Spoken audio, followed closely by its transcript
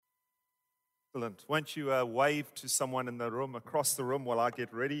Excellent. Won't you wave to someone in the room, across the room, while I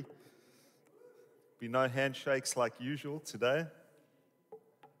get ready? Be no handshakes like usual today.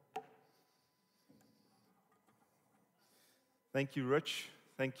 Thank you, Rich.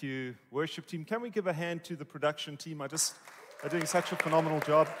 Thank you, worship team. Can we give a hand to the production team? They're doing such a phenomenal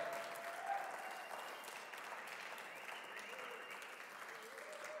job.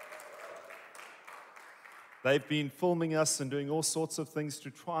 They've been filming us and doing all sorts of things to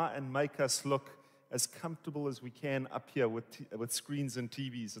try and make us look as comfortable as we can up here with screens and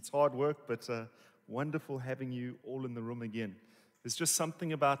TVs. It's hard work, but wonderful having you all in the room again. There's just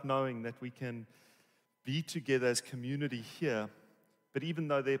something about knowing that we can be together as community here, but even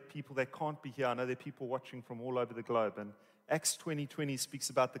though there are people that can't be here, I know there are people watching from all over the globe. And Acts 20:20 speaks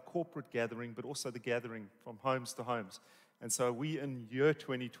about the corporate gathering, but also the gathering from homes to homes. And so we in year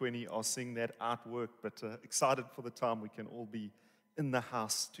 2020 are seeing that artwork, but excited for the time we can all be in the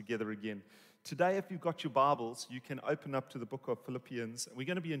house together again. Today, if you've got your Bibles, you can open up to the book of Philippians. And we're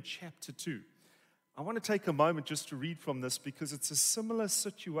going to be in chapter 2. I want to take a moment just to read from this because it's a similar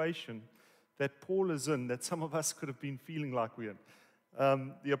situation that Paul is in that some of us could have been feeling like we're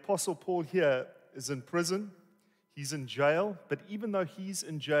in. The Apostle Paul here is in prison. He's in jail. But even though he's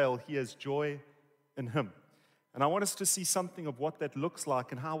in jail, he has joy in him. And I want us to see something of what that looks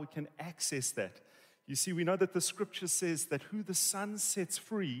like and how we can access that. You see, we know that the scripture says that who the Son sets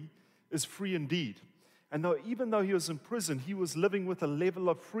free is free indeed. And even though he was in prison, he was living with a level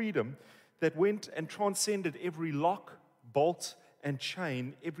of freedom that went and transcended every lock, bolt, and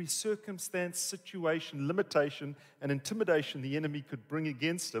chain, every circumstance, situation, limitation, and intimidation the enemy could bring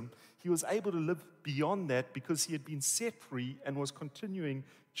against him. He was able to live beyond that because he had been set free and was continuing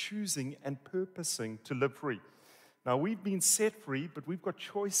choosing and purposing to live free. Now, we've been set free, but we've got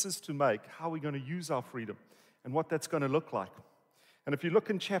choices to make how we're going to use our freedom and what that's going to look like. And if you look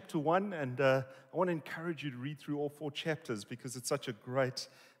in chapter 1, and I want to encourage you to read through all 4 chapters because it's such a great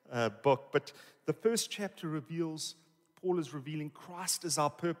book. But the first chapter Paul is revealing Christ is our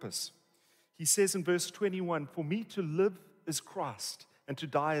purpose. He says in verse 21, "For me to live is Christ, and to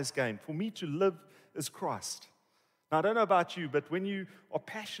die is gain." For me to live is Christ. Now, I don't know about you, but when you are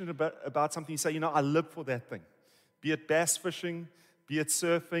passionate about something, you say, I live for that thing. Be it bass fishing, be it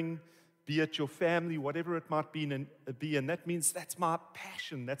surfing, be it your family, whatever it might be, and that means that's my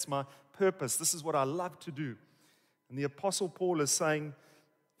passion, that's my purpose. This is what I love to do. And the Apostle Paul is saying,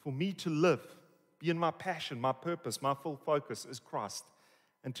 for me to live, be in my passion, my purpose, my full focus is Christ.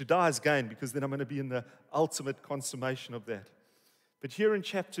 And to die is gain, because then I'm going to be in the ultimate consummation of that. But here in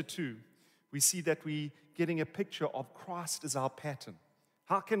chapter 2, we see that we're getting a picture of Christ as our pattern.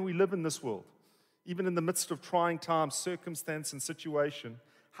 How can we live in this world? Even in the midst of trying times, circumstance, and situation,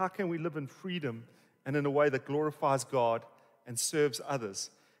 how can we live in freedom and in a way that glorifies God and serves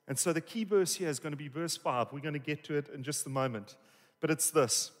others? And so the key verse here is going to be verse 5. We're going to get to it in just a moment. But it's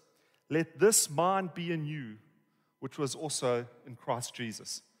this: "Let this mind be in you, which was also in Christ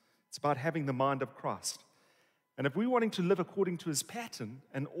Jesus." It's about having the mind of Christ. And if we're wanting to live according to his pattern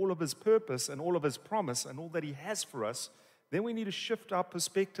and all of his purpose and all of his promise and all that he has for us, then we need to shift our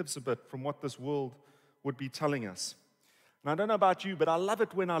perspectives a bit from what this world would be telling us. And I don't know about you, but I love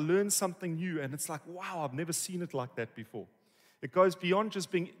it when I learn something new and it's like, wow, I've never seen it like that before. It goes beyond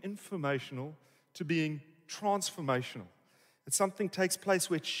just being informational to being transformational. It's something takes place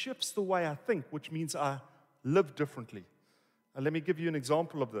where it shifts the way I think, which means I live differently. And let me give you an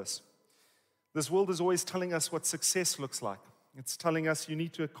example of this. This world is always telling us what success looks like. It's telling us you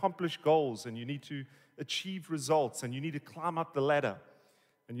need to accomplish goals and you need to achieve results and you need to climb up the ladder.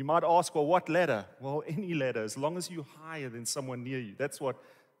 And you might ask, well, what ladder? Well, any ladder, as long as you're higher than someone near you. That's what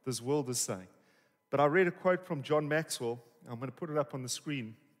this world is saying. But I read a quote from John Maxwell. I'm going to put it up on the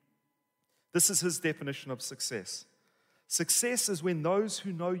screen. This is his definition of success. "Success is when those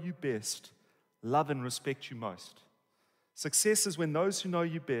who know you best love and respect you most." Success is when those who know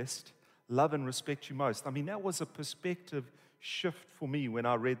you best love and respect you most. I mean, that was a perspective shift for me when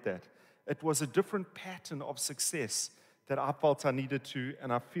I read that. It was a different pattern of success that I felt I needed to,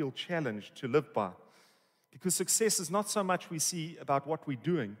 and I feel challenged to live by. Because success is not so much we see about what we're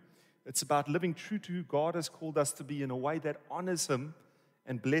doing. It's about living true to who God has called us to be in a way that honors him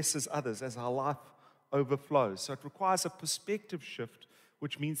and blesses others as our life overflows. So it requires a perspective shift,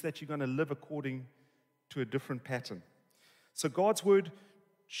 which means that you're going to live according to a different pattern. So God's word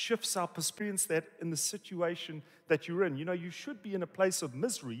shifts our experience that in the situation that you're in. You should be in a place of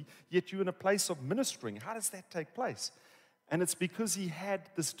misery, yet you're in a place of ministering. How does that take place? And it's because he had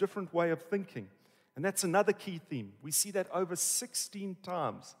this different way of thinking. And that's another key theme. We see that over 16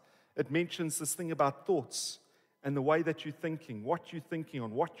 times. It mentions this thing about thoughts and the way that you're thinking, what you're thinking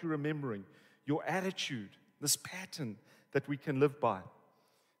on, what you're remembering. your attitude, this pattern that we can live by.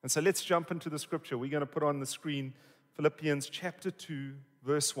 And so let's jump into the scripture. We're going to put on the screen Philippians chapter 2,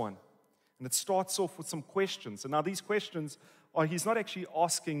 verse 1. And it starts off with some questions. And now these questions are, he's not actually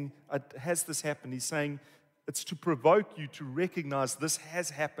asking, has this happened? He's saying, it's to provoke you to recognize this has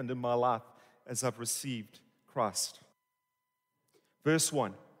happened in my life as I've received Christ. Verse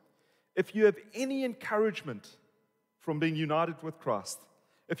 1. If you have any encouragement from being united with Christ,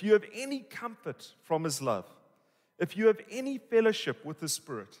 if you have any comfort from His love, if you have any fellowship with the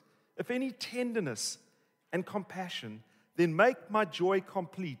Spirit, if any tenderness and compassion, then make my joy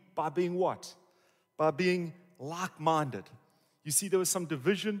complete by being what? By being like-minded. You see, there was some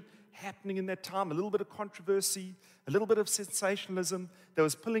division happening in that time, a little bit of controversy, a little bit of sensationalism that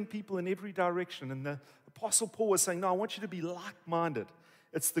was pulling people in every direction. And the Apostle Paul was saying, no, I want you to be like-minded.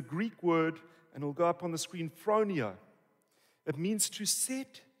 It's the Greek word, and it'll go up on the screen, phronio. It means to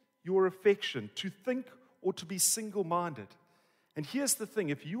set your affection, to think or to be single-minded. And here's the thing,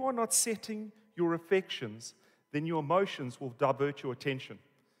 if you are not setting your affections, then your emotions will divert your attention.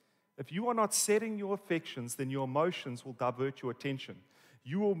 If you are not setting your affections, then your emotions will divert your attention.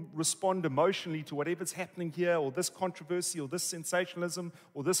 You will respond emotionally to whatever's happening here, or this controversy, or this sensationalism,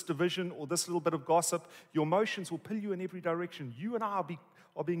 or this division, or this little bit of gossip. Your emotions will pull you in every direction. You and I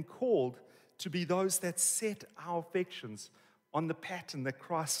are being called to be those that set our affections on the pattern that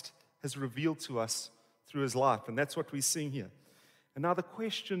Christ has revealed to us through His life. And that's what we're seeing here. And now the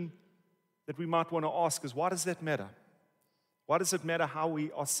question that we might want to ask is, why does that matter? Why does it matter how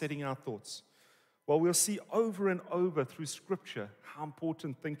we are setting our thoughts? Well, we'll see over and over through Scripture how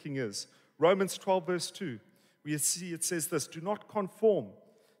important thinking is. Romans 12, verse 2, we see it says this, do not conform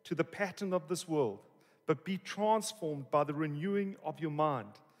to the pattern of this world, but be transformed by the renewing of your mind.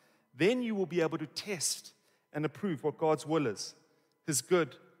 Then you will be able to test and approve what God's will is, His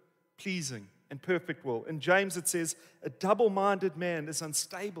good, pleasing, and perfect will. In James it says, a double-minded man is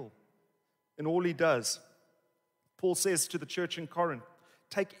unstable in all he does. Paul says to the church in Corinth,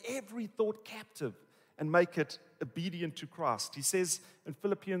 take every thought captive and make it obedient to Christ. He says in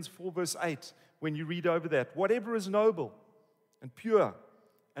Philippians 4 verse 8, when you read over that, whatever is noble and pure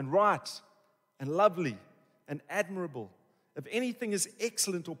and right and lovely and admirable, if anything is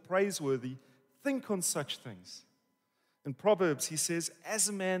excellent or praiseworthy, think on such things. In Proverbs, he says, as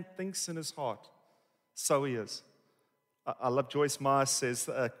a man thinks in his heart, so he is. I love Joyce Meyer says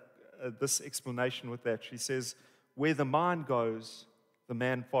this explanation with that. She says, where the mind goes, the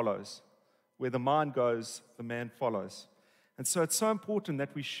man follows. Where the mind goes, the man follows. And so it's so important that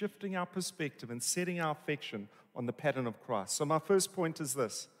we're shifting our perspective and setting our affection on the pattern of Christ. So my first point is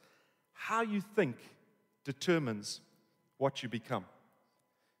this. How you think determines what you become.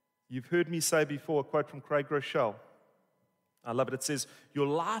 You've heard me say before, a quote from Craig Rochelle. I love it. It says, your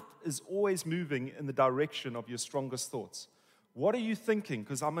life is always moving in the direction of your strongest thoughts. What are you thinking?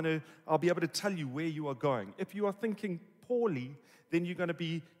 Because I'll be able to tell you where you are going. If you are thinking poorly, then you're going to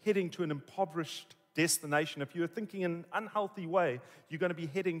be heading to an impoverished destination. If you are thinking in an unhealthy way, you're going to be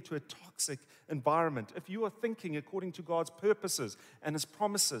heading to a toxic environment. If you are thinking according to God's purposes and His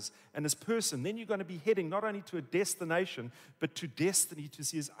promises and His person, then you're going to be heading not only to a destination, but to destiny, to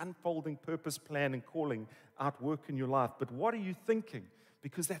see His unfolding purpose, plan, and calling out work in your life. But what are you thinking?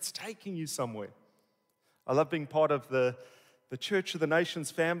 Because that's taking you somewhere. I love being part of the Church of the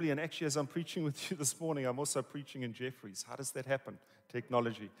Nations family, and actually as I'm preaching with you this morning, I'm also preaching in Jeffries. How does that happen?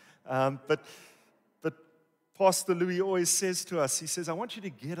 Technology. But Pastor Louis always says to us, he says, I want you to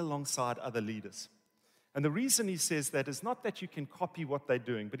get alongside other leaders. And the reason he says that is not that you can copy what they're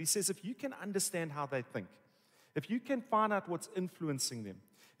doing, but he says if you can understand how they think, if you can find out what's influencing them,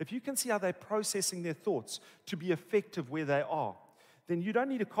 if you can see how they're processing their thoughts to be effective where they are, then you don't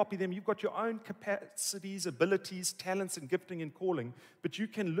need to copy them. You've got your own capacities, abilities, talents, and gifting and calling, but you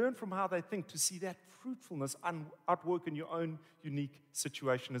can learn from how they think to see that fruitfulness outwork in your own unique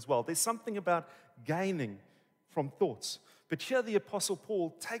situation as well. There's something about gaining from thoughts. But here the Apostle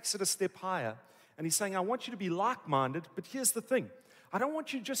Paul takes it a step higher, and he's saying, I want you to be like-minded, but here's the thing. I don't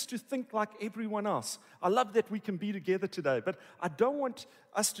want you just to think like everyone else. I love that we can be together today, but I don't want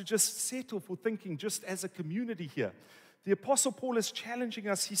us to just settle for thinking just as a community here. The Apostle Paul is challenging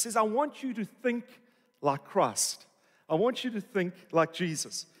us. He says, I want you to think like Christ. I want you to think like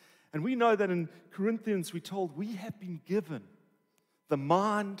Jesus. And we know that in Corinthians we're told we have been given the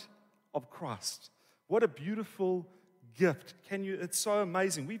mind of Christ. What a beautiful gift. It's so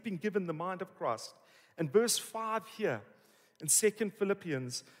amazing. We've been given the mind of Christ. And verse 5 here in 2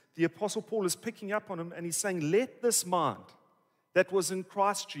 Philippians, the Apostle Paul is picking up on him and he's saying, let this mind that was in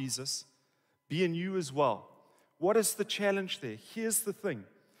Christ Jesus be in you as well. What is the challenge there? Here's the thing.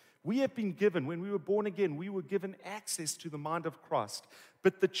 We have been given, when we were born again, we were given access to the mind of Christ.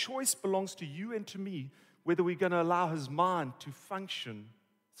 But the choice belongs to you and to me, whether we're going to allow his mind to function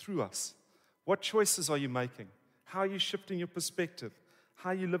through us. What choices are you making? How are you shifting your perspective? How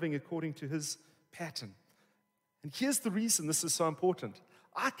are you living according to his pattern? And here's the reason this is so important.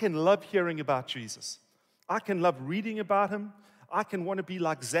 I can love hearing about Jesus. I can love reading about him. I can want to be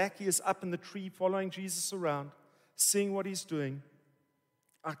like Zacchaeus up in the tree, following Jesus around, seeing what he's doing.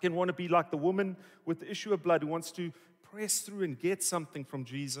 I can want to be like the woman with the issue of blood who wants to press through and get something from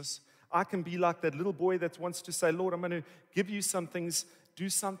Jesus. I can be like that little boy that wants to say, Lord, I'm going to give you some things, do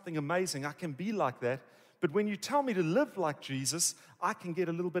something amazing. I can be like that. But when you tell me to live like Jesus, I can get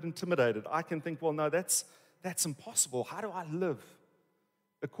a little bit intimidated. I can think, well, no, that's impossible. How do I live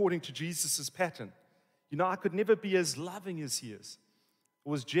according to Jesus' pattern? You know, I could never be as loving as he is,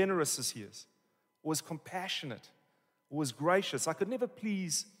 or as generous as he is, or as compassionate, or as gracious. I could never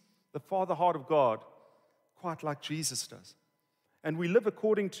please the Father heart of God quite like Jesus does. And we live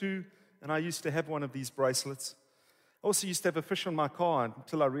according to, and I used to have one of these bracelets. I also used to have a fish on my car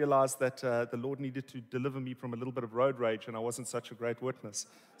until I realized that the Lord needed to deliver me from a little bit of road rage, and I wasn't such a great witness.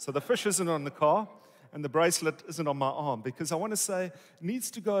 So the fish isn't on the car, and the bracelet isn't on my arm, because I want to say it needs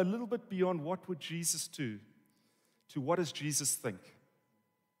to go a little bit beyond what would Jesus do to what does Jesus think.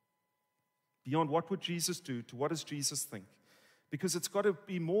 Beyond what would Jesus do to what does Jesus think. Because it's got to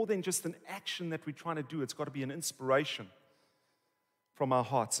be more than just an action that we're trying to do. It's got to be an inspiration from our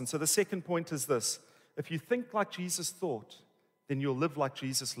hearts. And so the second point is this. If you think like Jesus thought, then you'll live like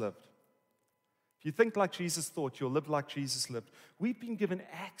Jesus lived. If you think like Jesus thought, you'll live like Jesus lived. We've been given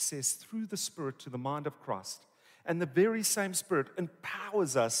access through the Spirit to the mind of Christ. And the very same Spirit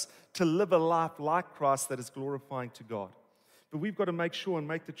empowers us to live a life like Christ that is glorifying to God. But we've got to make sure and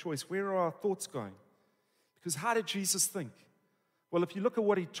make the choice. Where are our thoughts going? Because how did Jesus think? Well, if you look at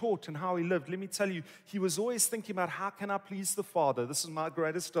what he taught and how he lived, let me tell you, he was always thinking about how can I please the Father? This is my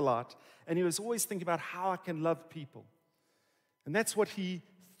greatest delight. And he was always thinking about how I can love people. And that's what he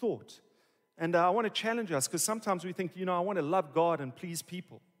thought. And I want to challenge us, because sometimes we think, I want to love God and please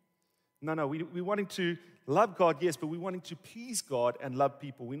people. No, we're wanting to love God, yes, but we're wanting to please God and love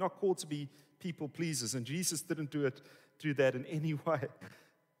people. We're not called to be people pleasers, and Jesus didn't do that in any way,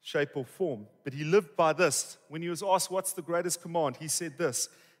 shape, or form. But he lived by this. When he was asked what's the greatest command, he said this: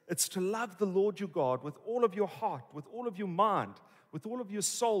 it's to love the Lord your God with all of your heart, with all of your mind, with all of your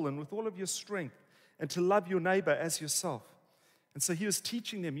soul, and with all of your strength, and to love your neighbor as yourself. And so he was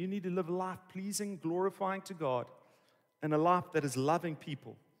teaching them, you need to live a life pleasing, glorifying to God, and a life that is loving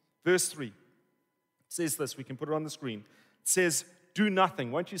people. Verse 3 says this, we can put it on the screen. It says, do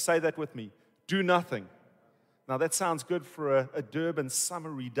nothing. Won't you say that with me? Do nothing. Now that sounds good for a Durban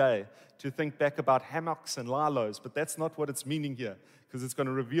summery day to think back about hammocks and lilos, but that's not what it's meaning here, because it's going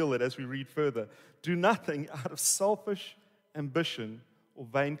to reveal it as we read further. Do nothing out of selfish ambition or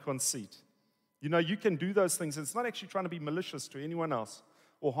vain conceit. You can do those things. It's not actually trying to be malicious to anyone else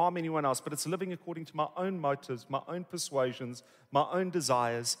or harm anyone else, but it's living according to my own motives, my own persuasions, my own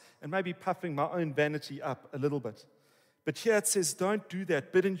desires, and maybe puffing my own vanity up a little bit. But here it says, don't do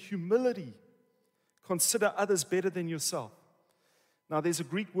that, but in humility, consider others better than yourself. Now, there's a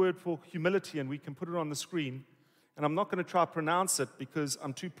Greek word for humility, and we can put it on the screen, and I'm not going to try to pronounce it because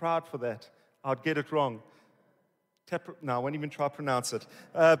I'm too proud for that. I'd get it wrong. No, I won't even try to pronounce it.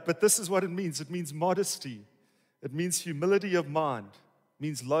 But this is what it means. It means modesty. It means humility of mind. It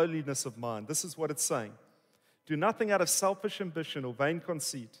means lowliness of mind. This is what it's saying. Do nothing out of selfish ambition or vain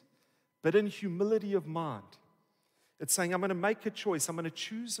conceit, but in humility of mind. It's saying I'm going to make a choice. I'm going to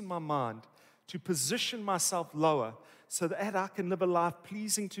choose in my mind to position myself lower so that I can live a life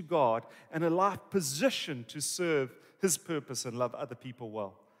pleasing to God and a life positioned to serve his purpose and love other people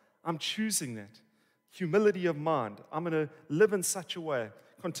well. I'm choosing that. Humility of mind. I'm going to live in such a way.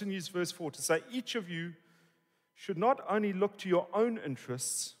 Continues verse 4 to say, each of you should not only look to your own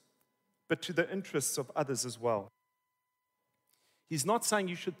interests, but to the interests of others as well. He's not saying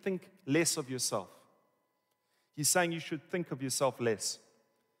you should think less of yourself. He's saying you should think of yourself less.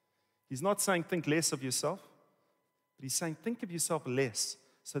 He's not saying think less of yourself, but he's saying think of yourself less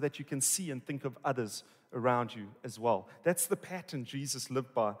so that you can see and think of others around you as well. That's the pattern Jesus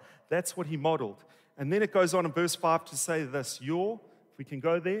lived by. That's what he modeled. And then it goes on in verse 5 to say this, if we can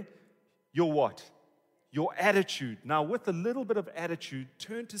go there, your what? Your attitude. Now, with a little bit of attitude,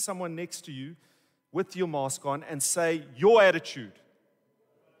 turn to someone next to you with your mask on and say, your attitude.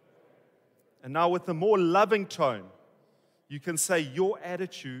 And now with a more loving tone, you can say, your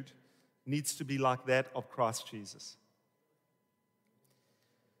attitude needs to be like that of Christ Jesus.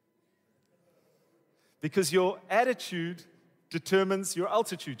 Because your attitude determines your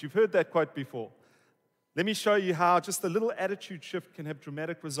altitude. You've heard that quote before. Let me show you how just a little attitude shift can have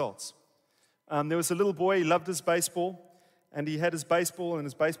dramatic results. There was a little boy, he loved his baseball, and he had his baseball and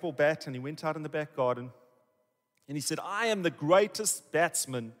his baseball bat, and he went out in the back garden, and he said, "I am the greatest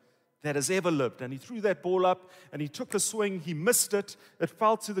batsman that has ever lived." And he threw that ball up, and he took a swing, he missed it, it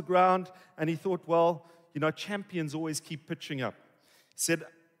fell to the ground, and he thought, well, champions always keep pitching up. He said,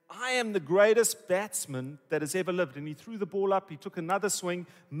 "I am the greatest batsman that has ever lived." And he threw the ball up, he took another swing,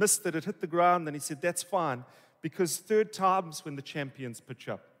 missed it, it hit the ground, and he said, "That's fine, because third time's when the champions pitch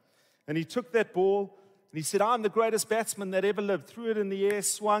up." And he took that ball, and he said, "I'm the greatest batsman that ever lived." Threw it in the air,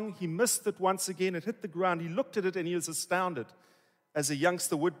 swung, he missed it once again, it hit the ground. He looked at it, and he was astounded, as a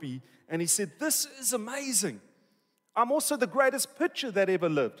youngster would be, and he said, "This is amazing. I'm also the greatest pitcher that ever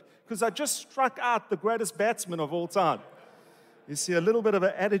lived, because I just struck out the greatest batsman of all time." You see, a little bit of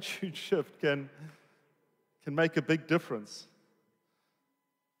an attitude shift can make a big difference.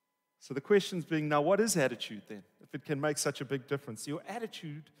 So the question's being, now what is attitude then, if it can make such a big difference? Your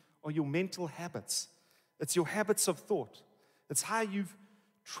attitude are your mental habits. It's your habits of thought. It's how you've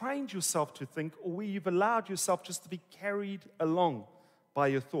trained yourself to think, or where you've allowed yourself just to be carried along by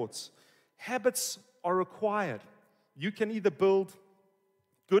your thoughts. Habits are required. You can either build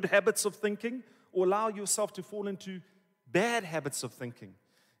good habits of thinking or allow yourself to fall into bad habits of thinking.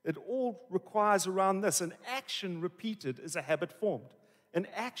 It all requires around this. An action repeated is a habit formed. An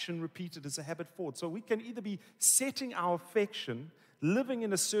action repeated is a habit formed. So we can either be setting our affection, living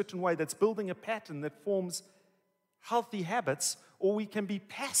in a certain way that's building a pattern that forms healthy habits, or we can be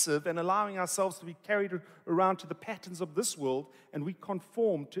passive and allowing ourselves to be carried around to the patterns of this world, and we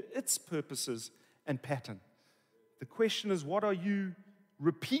conform to its purposes and pattern. The question is, what are you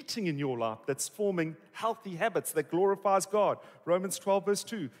repeating in your life that's forming healthy habits that glorifies God? Romans 12 verse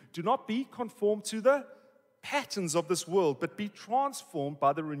 2. Do not be conformed to the patterns of this world, but be transformed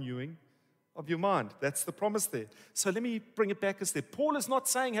by the renewing of your mind. That's the promise there. So let me bring it back a step. Paul is not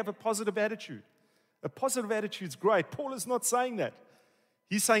saying have a positive attitude. A positive attitude is great. Paul is not saying that.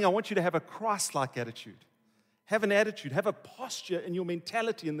 He's saying, I want you to have a Christ-like attitude. Have an attitude, have a posture in your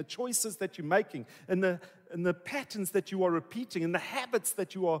mentality and the choices that you're making and the patterns that you are repeating and the habits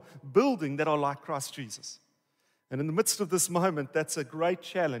that you are building that are like Christ Jesus. And in the midst of this moment, that's a great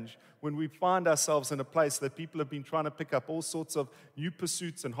challenge when we find ourselves in a place that people have been trying to pick up all sorts of new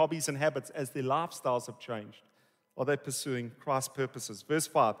pursuits and hobbies and habits as their lifestyles have changed. Are they pursuing Christ's purposes? Verse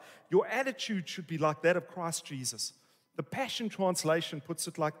 5, your attitude should be like that of Christ Jesus. The Passion Translation puts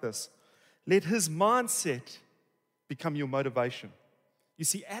it like this: let his mindset become your motivation. You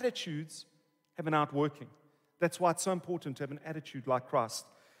see, attitudes have an outworking. That's why it's so important to have an attitude like Christ.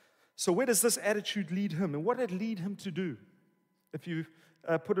 So where does this attitude lead him? And what did it lead him to do? If you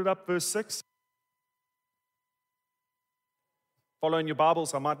put it up, verse 6. Follow in your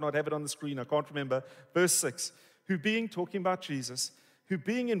Bibles. I might not have it on the screen. I can't remember. Verse 6. Who being, talking about Jesus, who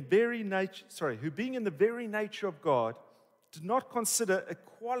being in the very nature of God, did not consider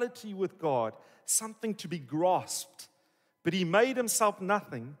equality with God something to be grasped, but he made himself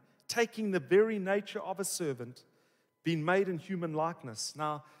nothing, taking the very nature of a servant, being made in human likeness.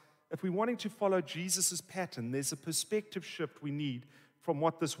 Now, if we're wanting to follow Jesus' pattern, there's a perspective shift we need from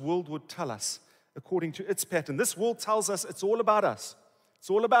what this world would tell us according to its pattern. This world tells us it's all about us. It's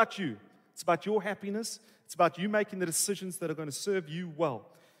all about you. It's about your happiness. It's about you making the decisions that are going to serve you well.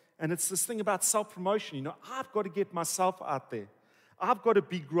 And it's this thing about self-promotion. You know, I've got to get myself out there. I've got to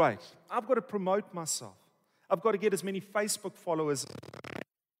be great. I've got to promote myself. I've got to get as many Facebook followers.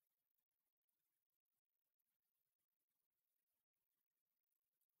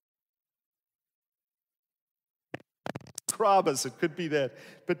 Subscribers, it could be that.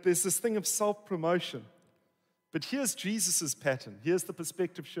 But there's this thing of self-promotion. But here's Jesus' pattern. Here's the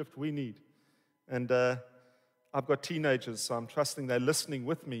perspective shift we need. And I've got teenagers, so I'm trusting they're listening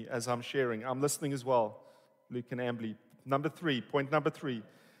with me as I'm sharing. I'm listening as well, Luke and Ambly. Point number three.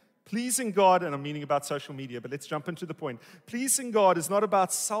 Pleasing God, and I'm meaning about social media, but let's jump into the point. Pleasing God is not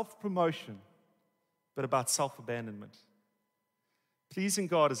about self-promotion, but about self-abandonment. Pleasing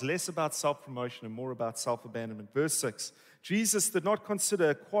God is less about self-promotion and more about self-abandonment. Verse 6, Jesus did not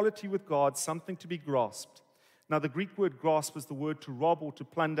consider equality with God something to be grasped. Now, the Greek word grasp is the word to rob or to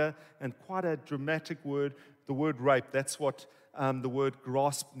plunder, and quite a dramatic word, the word rape. That's what the word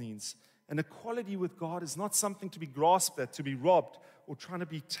grasp means. And equality with God is not something to be grasped at, to be robbed, or trying to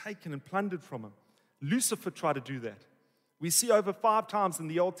be taken and plundered from him. Lucifer tried to do that. We see over 5 times in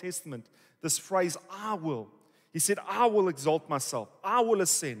the Old Testament this phrase, I will. He said, I will exalt myself. I will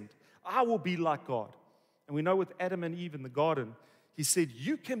ascend. I will be like God. And we know with Adam and Eve in the garden, He said,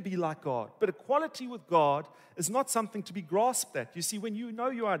 you can be like God. But equality with God is not something to be grasped at. You see, when you know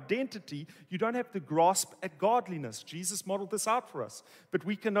your identity, you don't have to grasp at godliness. Jesus modeled this out for us. But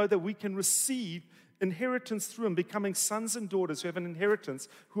we can know that we can receive inheritance through Him, becoming sons and daughters who have an inheritance,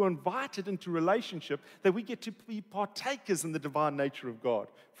 who are invited into relationship, that we get to be partakers in the divine nature of God,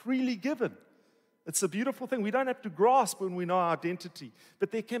 freely given. It's a beautiful thing. We don't have to grasp when we know our identity,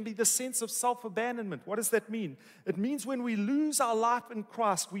 but there can be the sense of self-abandonment. What does that mean? It means when we lose our life in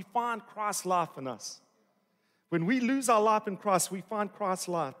Christ, we find Christ's life in us. When we lose our life in Christ, we find Christ's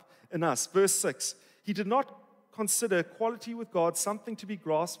life in us. Verse 6, He did not consider equality with God something to be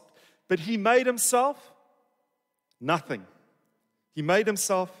grasped, but He made Himself nothing. He made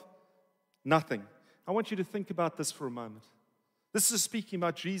Himself nothing. I want you to think about this for a moment. This is speaking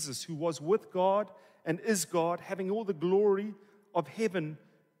about Jesus, who was with God and is God, having all the glory of heaven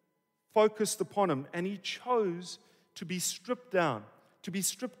focused upon Him. And He chose to be stripped down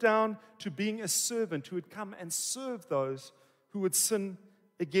to being a servant who would come and serve those who would sin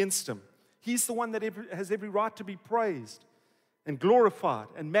against Him. He's the one that has every right to be praised and glorified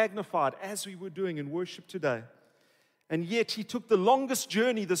and magnified, as we were doing in worship today. And yet He took the longest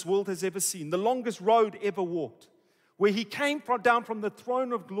journey this world has ever seen, the longest road ever walked, where He came down from the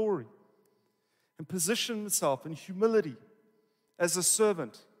throne of glory and positioned Himself in humility as a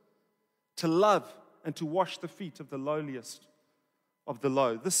servant to love and to wash the feet of the lowliest of the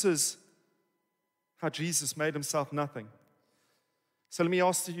low. This is how Jesus made Himself nothing. So let me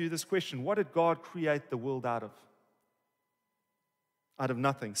ask you this question. What did God create the world out of? Out of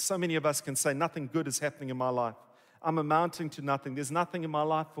nothing. So many of us can say, nothing good is happening in my life. I'm amounting to nothing. There's nothing in my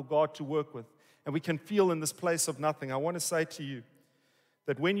life for God to work with. And we can feel in this place of nothing. I want to say to you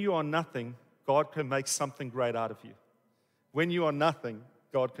that when you are nothing, God can make something great out of you. When you are nothing,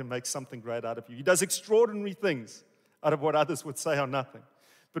 God can make something great out of you. He does extraordinary things out of what others would say are nothing.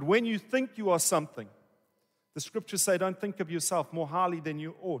 But when you think you are something, the scriptures say, don't think of yourself more highly than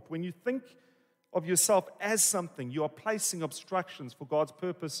you ought. When you think of yourself as something, you are placing obstructions for God's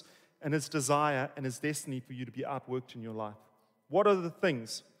purpose and His desire and His destiny for you to be outworked in your life. What are the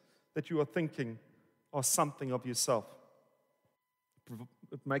things that you are thinking are something of yourself?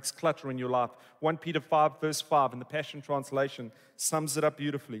 It makes clutter in your life. 1 Peter 5, verse 5 in the Passion Translation sums it up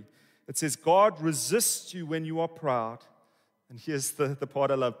beautifully. It says, God resists you when you are proud. And here's the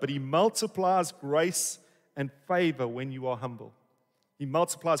part I love. But He multiplies grace and favor when you are humble. He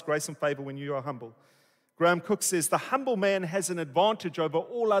multiplies grace and favor when you are humble. Graham Cook says, the humble man has an advantage over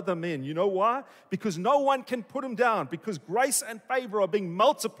all other men. You know why? Because no one can put him down, because grace and favor are being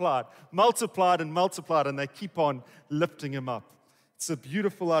multiplied, and they keep on lifting him up. It's a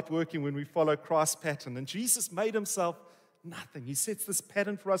beautiful outworking when we follow Christ's pattern. And Jesus made Himself nothing. He sets this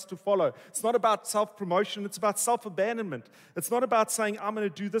pattern for us to follow. It's not about self-promotion. It's about self-abandonment. It's not about saying, I'm going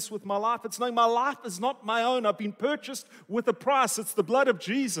to do this with my life. It's knowing my life is not my own. I've been purchased with a price. It's the blood of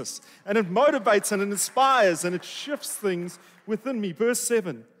Jesus. And it motivates and it inspires and it shifts things within me. Verse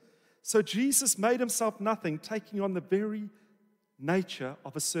 7. So Jesus made Himself nothing, taking on the very nature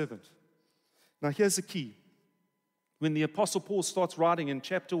of a servant. Now here's the key. When the Apostle Paul starts writing in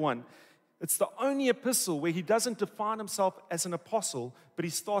chapter 1, it's the only epistle where he doesn't define himself as an apostle, but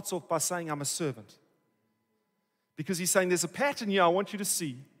he starts off by saying, I'm a servant. Because he's saying, there's a pattern here I want you to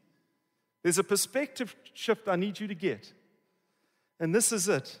see. There's a perspective shift I need you to get. And this is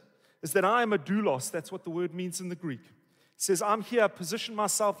it, is that I am a doulos. That's what the word means in the Greek. It says, I'm here, position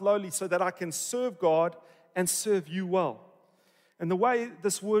myself lowly so that I can serve God and serve you well. And the way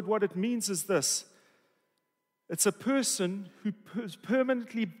this word, what it means is this. It's a person who is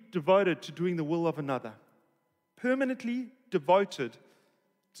permanently devoted to doing the will of another. Permanently devoted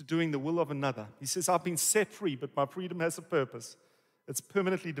to doing the will of another. He says, I've been set free, but my freedom has a purpose. It's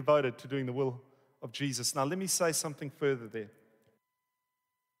permanently devoted to doing the will of Jesus. Now, let me say something further there.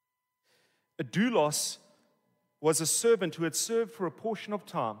 A doulos was a servant who had served for a portion of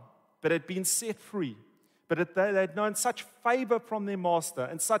time, but had been set free. But they had known such favor from their master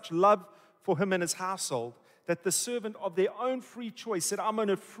and such love for him and his household that the servant of their own free choice said, I'm going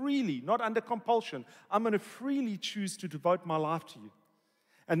to freely, not under compulsion, I'm going to freely choose to devote my life to you.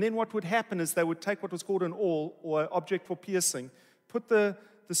 And then what would happen is they would take what was called an awl, or an object for piercing, put the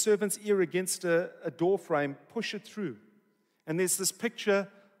servant's ear against a door frame, push it through. And there's this picture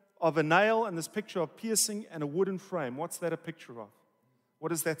of a nail and this picture of piercing and a wooden frame. What's that a picture of?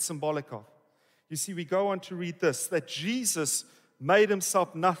 What is that symbolic of? You see, we go on to read this, that Jesus made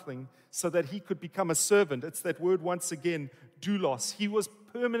Himself nothing so that He could become a servant. It's that word once again, doulos. He was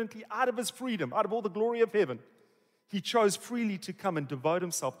permanently out of His freedom, out of all the glory of heaven. He chose freely to come and devote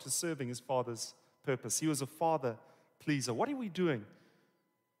Himself to serving His Father's purpose. He was a Father pleaser? What are we doing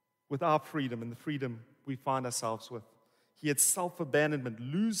with our freedom and the freedom we find ourselves with? He had self-abandonment,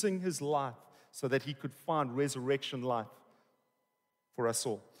 losing his life so that he could find resurrection life for us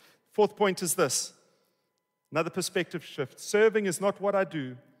all. Fourth point is this. Another perspective shift. Serving is not what I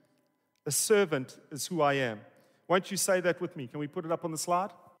do. A servant is who I am. Won't you say that with me? Can we put it up on the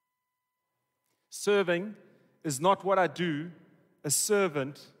slide? Serving is not what I do. A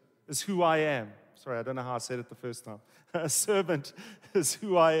servant is who I am. Sorry, I don't know how I said it the first time. A servant is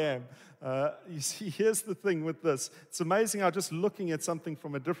who I am. You see, here's the thing with this. It's amazing how just looking at something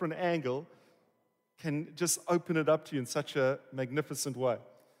from a different angle can just open it up to you in such a magnificent way.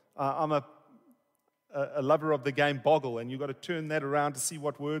 I'm a lover of the game Boggle, and you've got to turn that around to see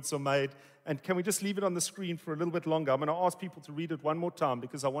what words are made. And can we just leave it on the screen for a little bit longer? I'm going to ask people to read it one more time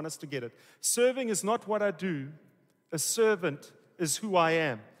because I want us to get it. Serving is not what I do. A servant is who I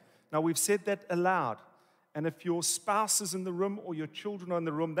am. Now, we've said that aloud. And if your spouse is in the room or your children are in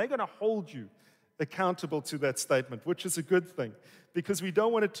the room, they're going to hold you accountable to that statement, which is a good thing, because we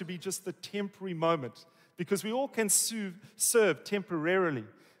don't want it to be just the temporary moment, because we all can serve temporarily.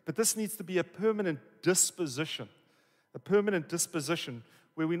 But this needs to be a permanent disposition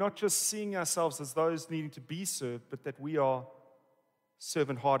where we're not just seeing ourselves as those needing to be served, but that we are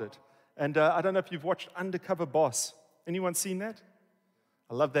servant-hearted. And I don't know if you've watched Undercover Boss. Anyone seen that?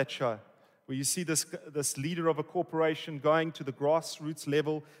 I love that show, where you see this leader of a corporation going to the grassroots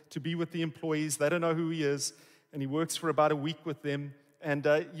level to be with the employees. They don't know who he is, and he works for about a week with them. And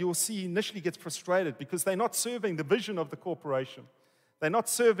you'll see he initially gets frustrated because they're not serving the vision of the corporation. They're not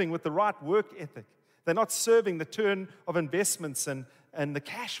serving with the right work ethic. They're not serving the turn of investments and the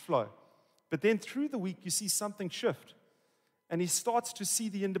cash flow. But then through the week, you see something shift. And he starts to see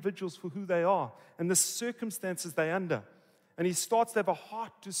the individuals for who they are and the circumstances they're under. And he starts to have a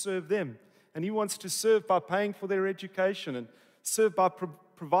heart to serve them. And he wants to serve by paying for their education, and serve by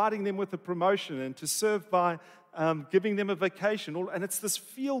providing them with a promotion, and to serve by giving them a vacation. And it's this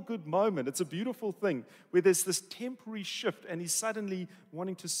feel-good moment. It's a beautiful thing where there's this temporary shift, and he's suddenly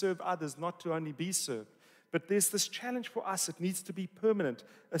wanting to serve others, not to only be served. But there's this challenge for us. It needs to be permanent.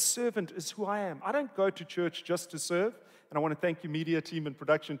 A servant is who I am. I don't go to church just to serve. And I want to thank you, media team and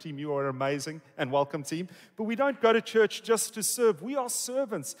production team. You are amazing, and welcome, team. But we don't go to church just to serve. We are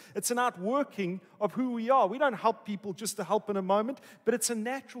servants. It's an outworking of who we are. We don't help people just to help in a moment, but it's a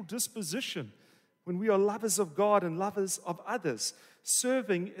natural disposition when we are lovers of God and lovers of others.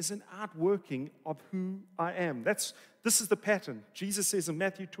 Serving is an outworking of who I am. This is the pattern. Jesus says in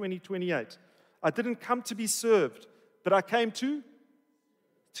Matthew 20:28, I didn't come to be served, but I came to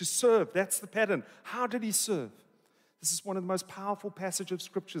serve. That's the pattern. How did he serve? This is one of the most powerful passages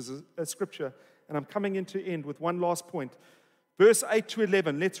of Scripture, and I'm coming into end with one last point. Verse 8 to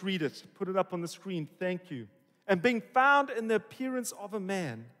 11, let's read it. Put it up on the screen. Thank you. And being found in the appearance of a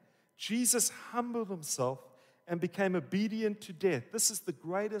man, Jesus humbled himself and became obedient to death. This is the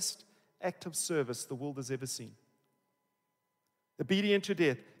greatest act of service the world has ever seen. Obedient to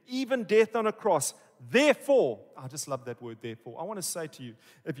death, even death on a cross. Therefore, I just love that word, therefore. I want to say to you,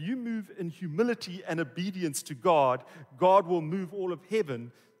 if you move in humility and obedience to God, God will move all of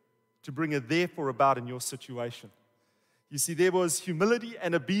heaven to bring a therefore about in your situation. You see, there was humility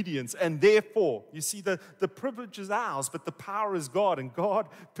and obedience, and therefore, you see, the privilege is ours, but the power is God, and God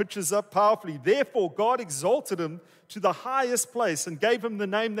pitches up powerfully. Therefore, God exalted him to the highest place and gave him the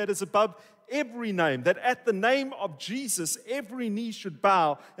name that is above every name, that at the name of Jesus, every knee should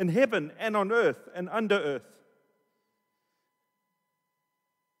bow in heaven and on earth and under earth.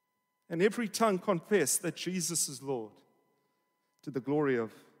 And every tongue confess that Jesus is Lord, to the glory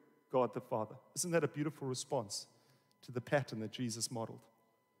of God the Father. Isn't that a beautiful response to the pattern that Jesus modeled?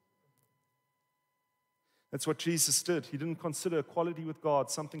 That's what Jesus did. He didn't consider equality with God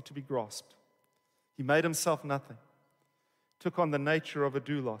something to be grasped. He made himself nothing, took on the nature of a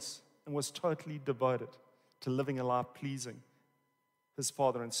doulos, and was totally devoted to living a life pleasing his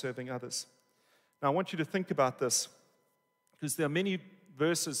Father and serving others. Now, I want you to think about this, because there are many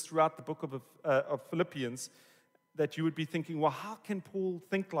verses throughout the book of Philippians that you would be thinking, well, how can Paul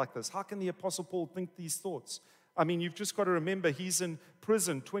think like this? How can the Apostle Paul think these thoughts? I mean, you've just got to remember, he's in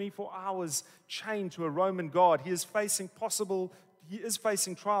prison, 24 hours chained to a Roman guard. He is facing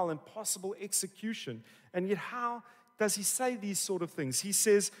trial and possible execution. And yet, how does he say these sort of things? He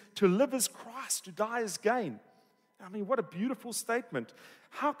says, to live is Christ, to die is gain. I mean, what a beautiful statement.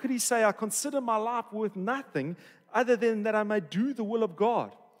 How could he say, I consider my life worth nothing other than that I may do the will of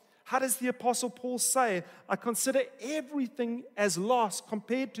God? How does the Apostle Paul say, I consider everything as loss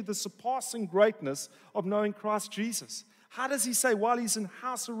compared to the surpassing greatness of knowing Christ Jesus? How does he say, while he's in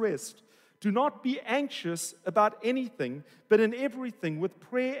house arrest, Do not be anxious about anything, but in everything, with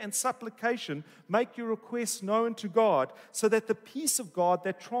prayer and supplication, make your requests known to God, so that the peace of God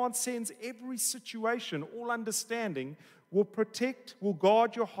that transcends every situation, all understanding, will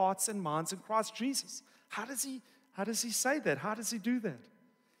guard your hearts and minds in Christ Jesus. How does he say that? How does he do that?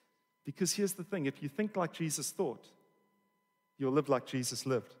 Because here's the thing, if you think like Jesus thought, you'll live like Jesus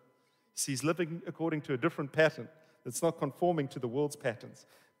lived. See, he's living according to a different pattern. It's not conforming to the world's patterns,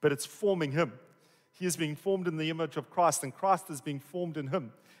 but it's forming him. He is being formed in the image of Christ, and Christ is being formed in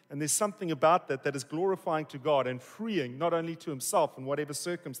him. And there's something about that is glorifying to God and freeing not only to himself in whatever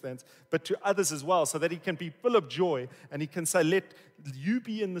circumstance, but to others as well, so that he can be full of joy, and he can say, let you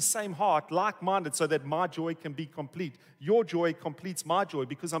be in the same heart, like-minded, so that my joy can be complete. Your joy completes my joy,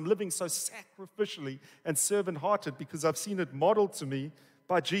 because I'm living so sacrificially and servant-hearted, because I've seen it modeled to me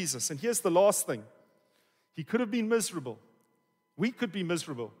by Jesus. And here's the last thing. He could have been miserable. We could be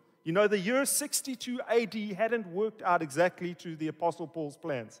miserable. You know, the year 62 AD hadn't worked out exactly to the Apostle Paul's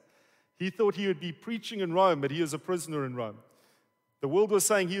plans. He thought he would be preaching in Rome, but he was a prisoner in Rome. The world was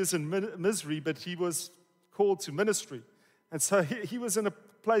saying he was in misery, but he was called to ministry. And so he was in a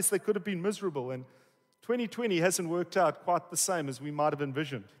place that could have been miserable. And 2020 hasn't worked out quite the same as we might have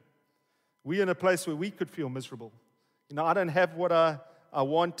envisioned. We're in a place where we could feel miserable. You know, I don't have what I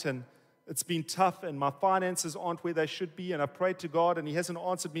want, and it's been tough, and my finances aren't where they should be, and I prayed to God, and he hasn't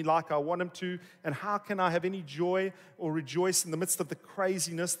answered me like I want him to, and how can I have any joy or rejoice in the midst of the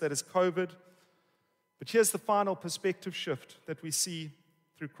craziness that is COVID? But here's the final perspective shift that we see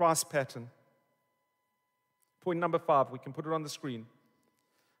through Christ's pattern. Point number 5, we can put it on the screen.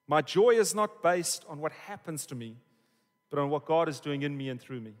 My joy is not based on what happens to me, but on what God is doing in me and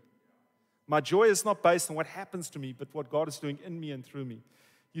through me. My joy is not based on what happens to me, but what God is doing in me and through me.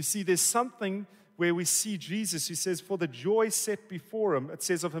 You see, there's something where we see Jesus who says, for the joy set before him, it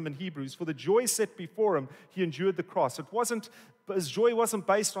says of him in Hebrews, for the joy set before him, he endured the cross. His joy wasn't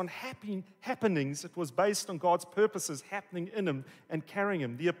based on happenings. It was based on God's purposes happening in him and carrying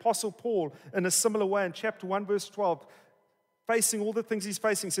him. The Apostle Paul, in a similar way, in chapter 1, verse 12, facing all the things he's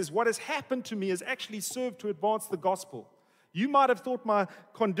facing, says, what has happened to me has actually served to advance the gospel. You might have thought my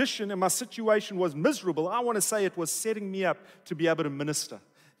condition and my situation was miserable. I want to say it was setting me up to be able to minister.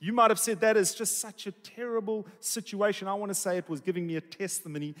 You might have said that is just such a terrible situation. I want to say it was giving me a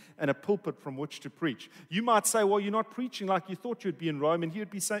testimony and a pulpit from which to preach. You might say, well, you're not preaching like you thought you'd be in Rome. And he would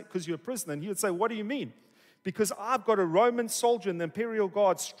be saying, because you're a prisoner. And he would say, what do you mean? Because I've got a Roman soldier in the imperial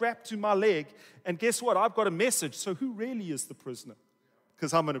guard strapped to my leg. And guess what? I've got a message. So who really is the prisoner?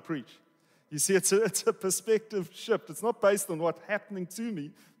 Because I'm going to preach. You see, it's a perspective shift. It's not based on what's happening to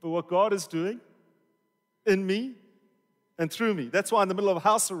me, but what God is doing in me and through me. That's why in the middle of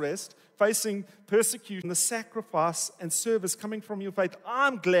house arrest, facing persecution, the sacrifice and service coming from your faith,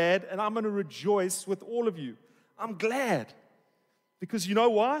 I'm glad and I'm going to rejoice with all of you. I'm glad. Because you know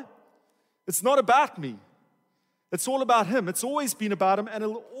why? It's not about me. It's all about him. It's always been about him, and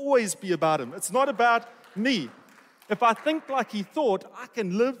it'll always be about him. It's not about me. If I think like he thought, I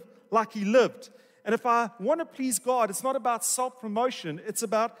can live like he lived. And if I want to please God, it's not about self-promotion, it's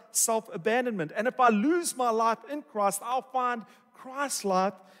about self-abandonment. And if I lose my life in Christ, I'll find Christ's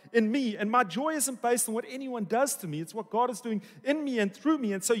life in me. And my joy isn't based on what anyone does to me. It's what God is doing in me and through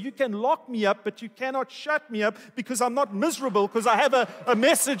me. And so you can lock me up, but you cannot shut me up, because I'm not miserable, because I have a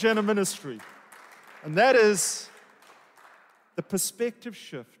message and a ministry. And that is the perspective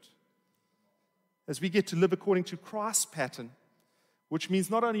shift as we get to live according to Christ's pattern, which means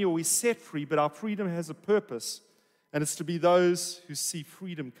not only are we set free, but our freedom has a purpose, and it's to be those who see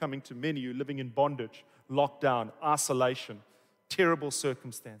freedom coming to many who are living in bondage, lockdown, isolation, terrible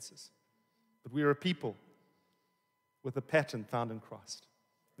circumstances. But we are a people with a pattern found in Christ.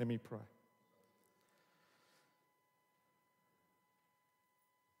 Let me pray.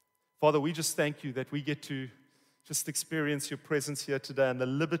 Father, we just thank you that we get to just experience your presence here today and the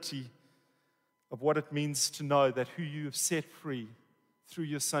liberty of what it means to know that who you have set free through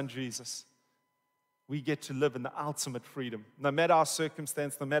your Son, Jesus, we get to live in the ultimate freedom, no matter our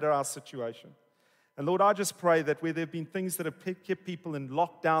circumstance, no matter our situation. And Lord, I just pray that where there have been things that have kept people in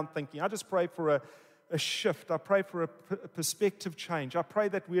lockdown thinking, I just pray for a shift. I pray for a perspective change. I pray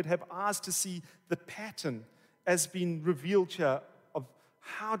that we'd have eyes to see the pattern as being revealed here of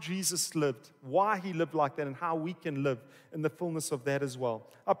how Jesus lived, why he lived like that, and how we can live in the fullness of that as well.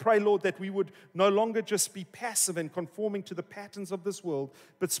 I pray, Lord, that we would no longer just be passive and conforming to the patterns of this world,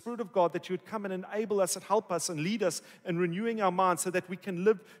 but Spirit of God, that you would come and enable us and help us and lead us in renewing our minds so that we can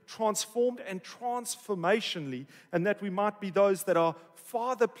live transformed and transformationally, and that we might be those that are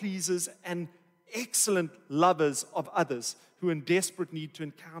Father pleasers and excellent lovers of others who are in desperate need to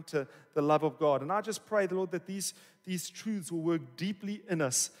encounter the love of God. And I just pray, Lord, that these truths will work deeply in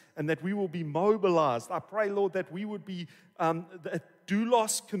us and that we will be mobilized. I pray, Lord, that we would be a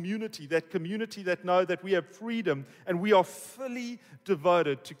doulos community that know that we have freedom and we are fully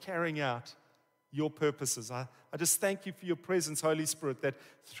devoted to carrying out your purposes. I just thank you for your presence, Holy Spirit, that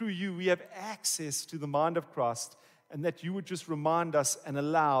through you we have access to the mind of Christ, and that you would just remind us and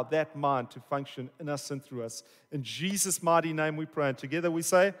allow that mind to function in us and through us. In Jesus' mighty name we pray, and together we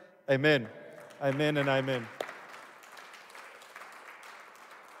say, amen. Amen and amen.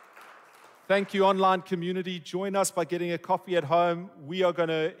 Thank you, online community. Join us by getting a coffee at home. We are going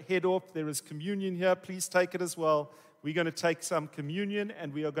to head off. There is communion here. Please take it as well. We're going to take some communion,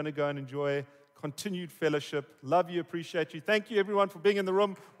 and we are going to go and enjoy continued fellowship. Love you, appreciate you. Thank you, everyone, for being in the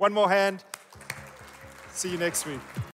room. One more hand. See you next week.